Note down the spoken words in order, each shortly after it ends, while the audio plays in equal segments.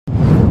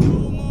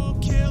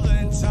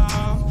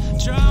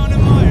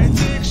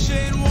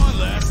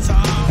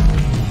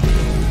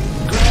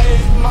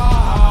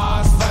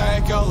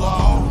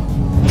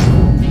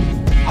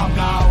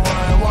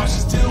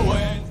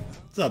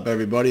What's up,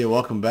 everybody, and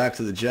welcome back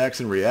to the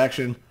Jackson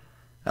Reaction.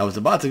 I was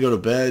about to go to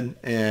bed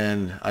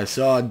and I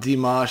saw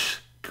Dimash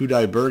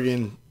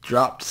Kudaibergen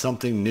dropped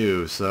something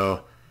new,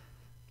 so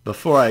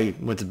before I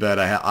went to bed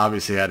I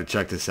obviously had to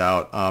check this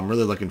out. I'm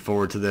really looking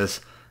forward to this.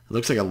 It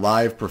looks like a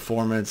live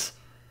performance.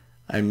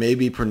 I may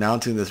be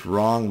pronouncing this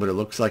wrong, but it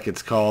looks like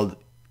it's called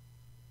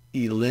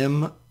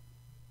ELIMMENIN?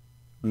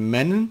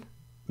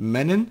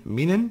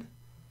 MENIN?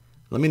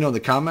 Let me know in the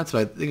comments,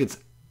 but I think it's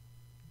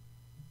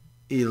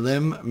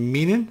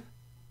ELIMMENIN.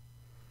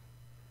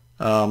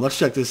 Let's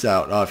check this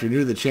out. If you're new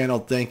to the channel,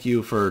 thank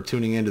you for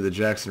tuning into the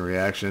Jackson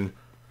Reaction.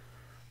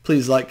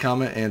 Please like,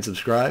 comment, and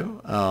subscribe.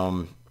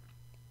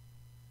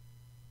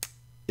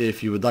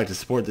 If you would like to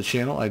support the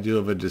channel, I do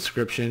have a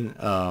description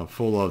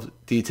full of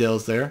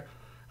details there.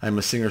 I'm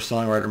a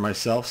singer-songwriter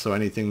myself, so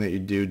anything that you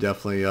do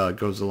definitely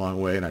goes a long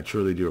way, and I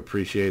truly do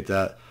appreciate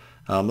that.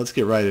 Let's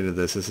get right into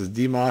this. This is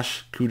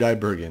Dimash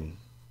Kudaibergen.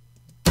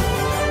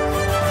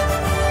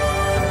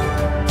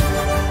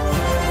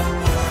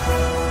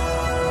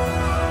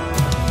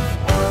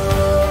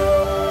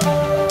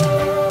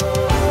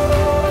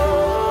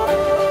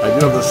 I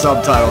do have the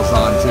subtitles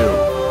on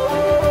too.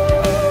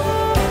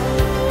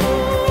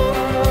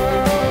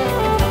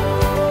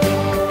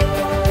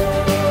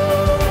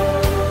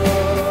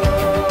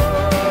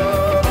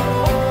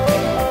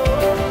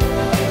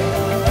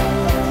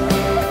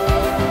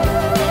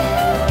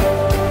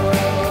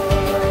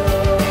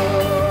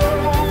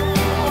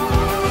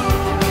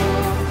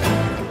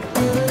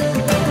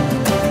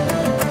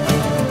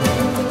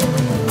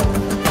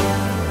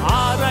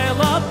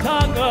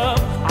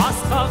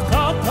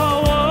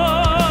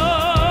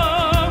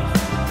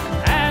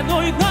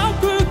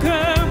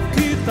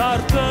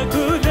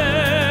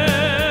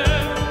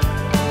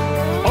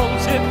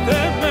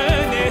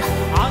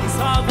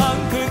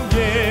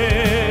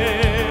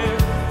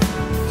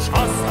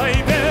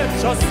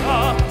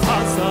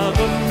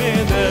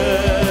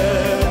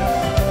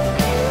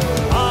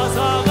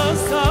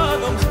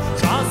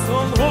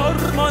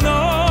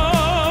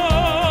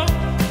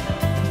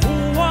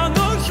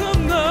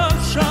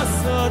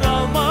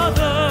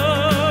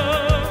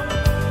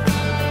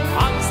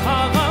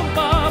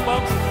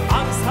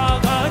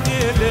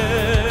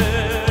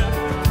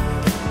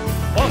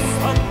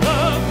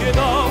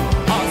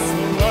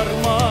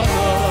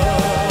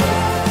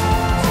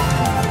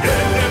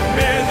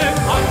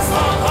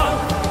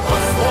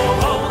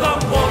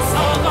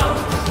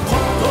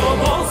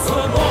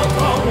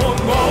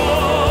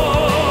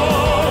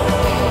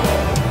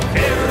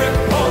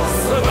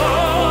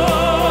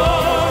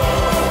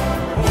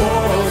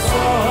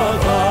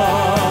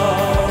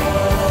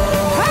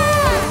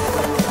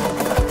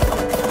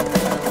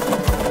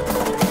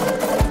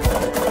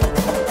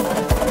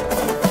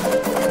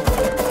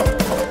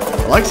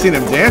 I like seeing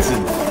him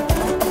dancing.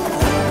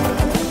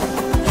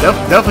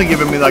 Definitely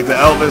giving me like the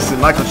Elvis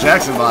and Michael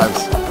Jackson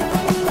vibes.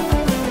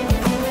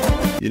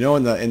 You know,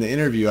 in the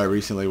interview I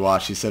recently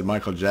watched, he said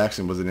Michael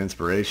Jackson was an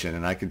inspiration,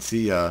 and I could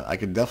see I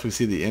could definitely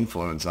see the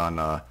influence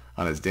on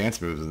his dance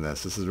moves in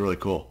this. This is really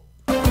cool.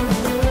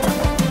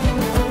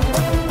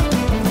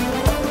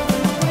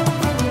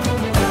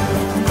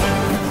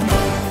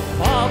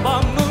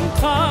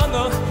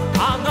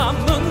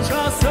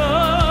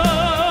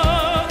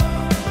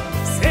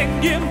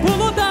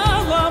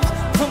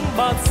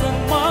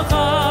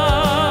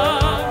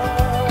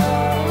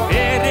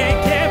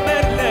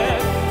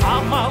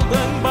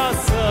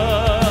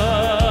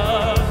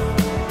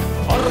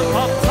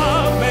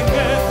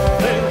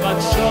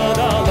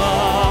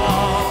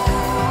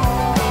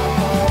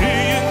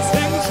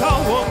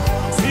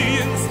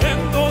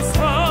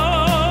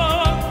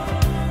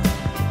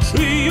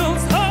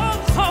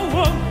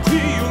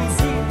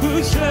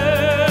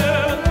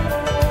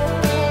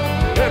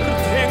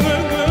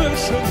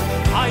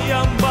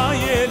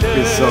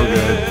 It's so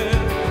good.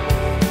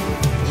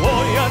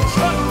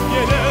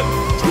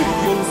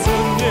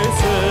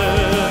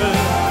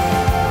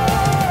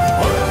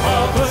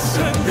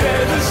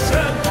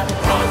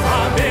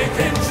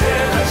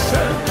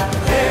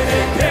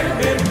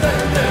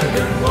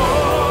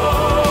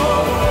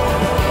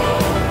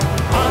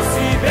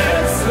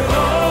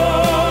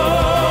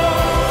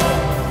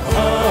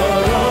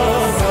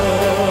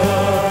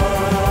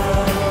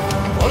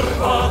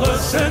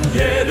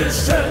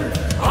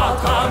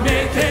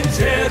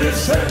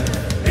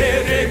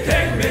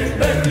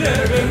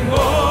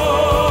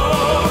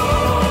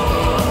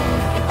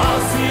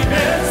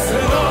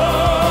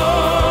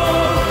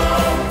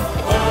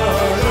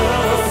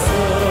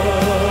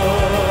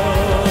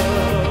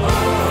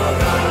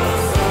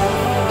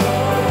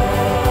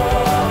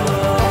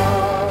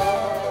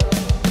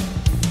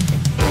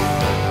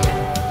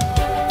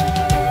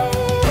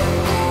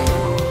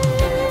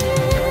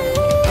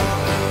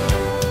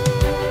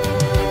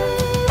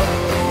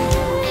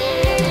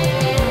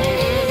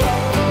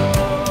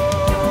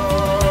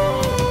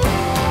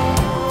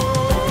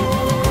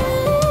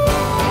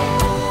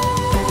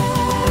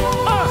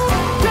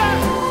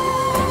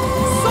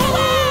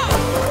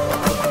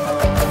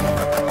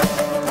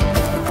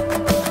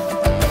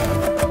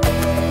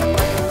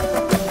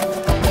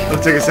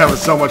 Ticket's having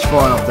so much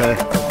fun up there.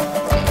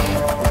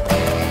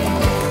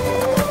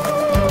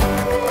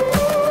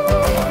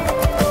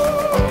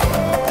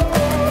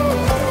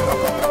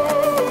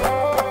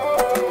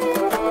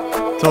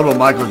 Total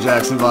Michael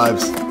Jackson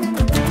vibes.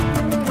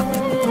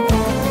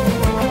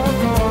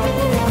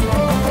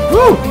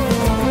 Woo!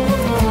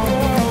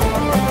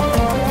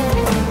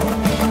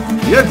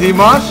 Yeah,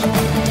 Dimash.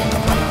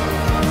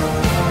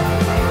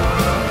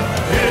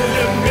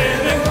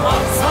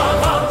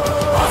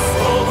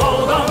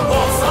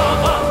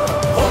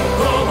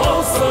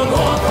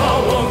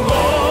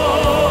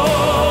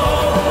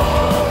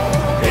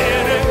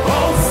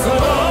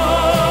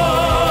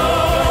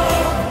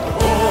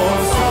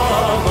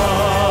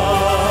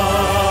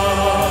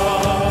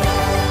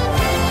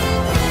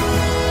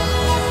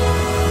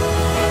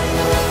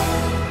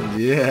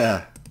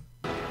 Yeah.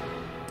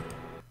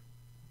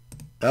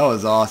 That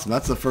was awesome.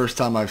 That's the first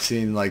time I've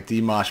seen like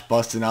Dimash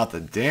busting out the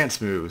dance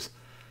moves.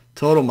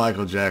 Total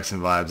Michael Jackson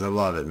vibes. I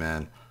love it,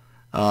 man.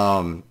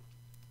 I'm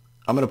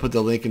going to put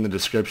the link in the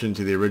description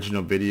to the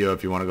original video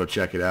if you want to go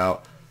check it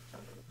out.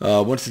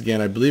 Once again,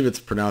 I believe it's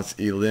pronounced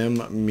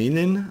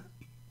ELIMMENIN.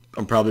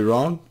 I'm probably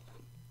wrong.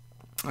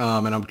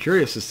 And I'm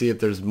curious to see if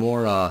there's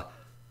more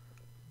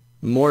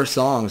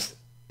songs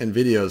and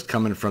videos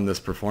coming from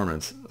this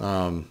performance.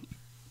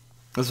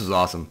 This was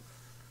awesome.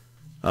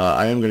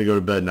 I am going to go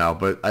to bed now,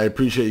 but I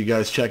appreciate you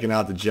guys checking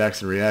out the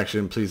Jackson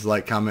reaction. Please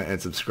like, comment,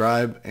 and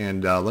subscribe,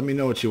 and let me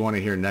know what you want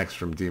to hear next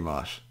from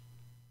Dimash.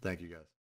 Thank you, guys.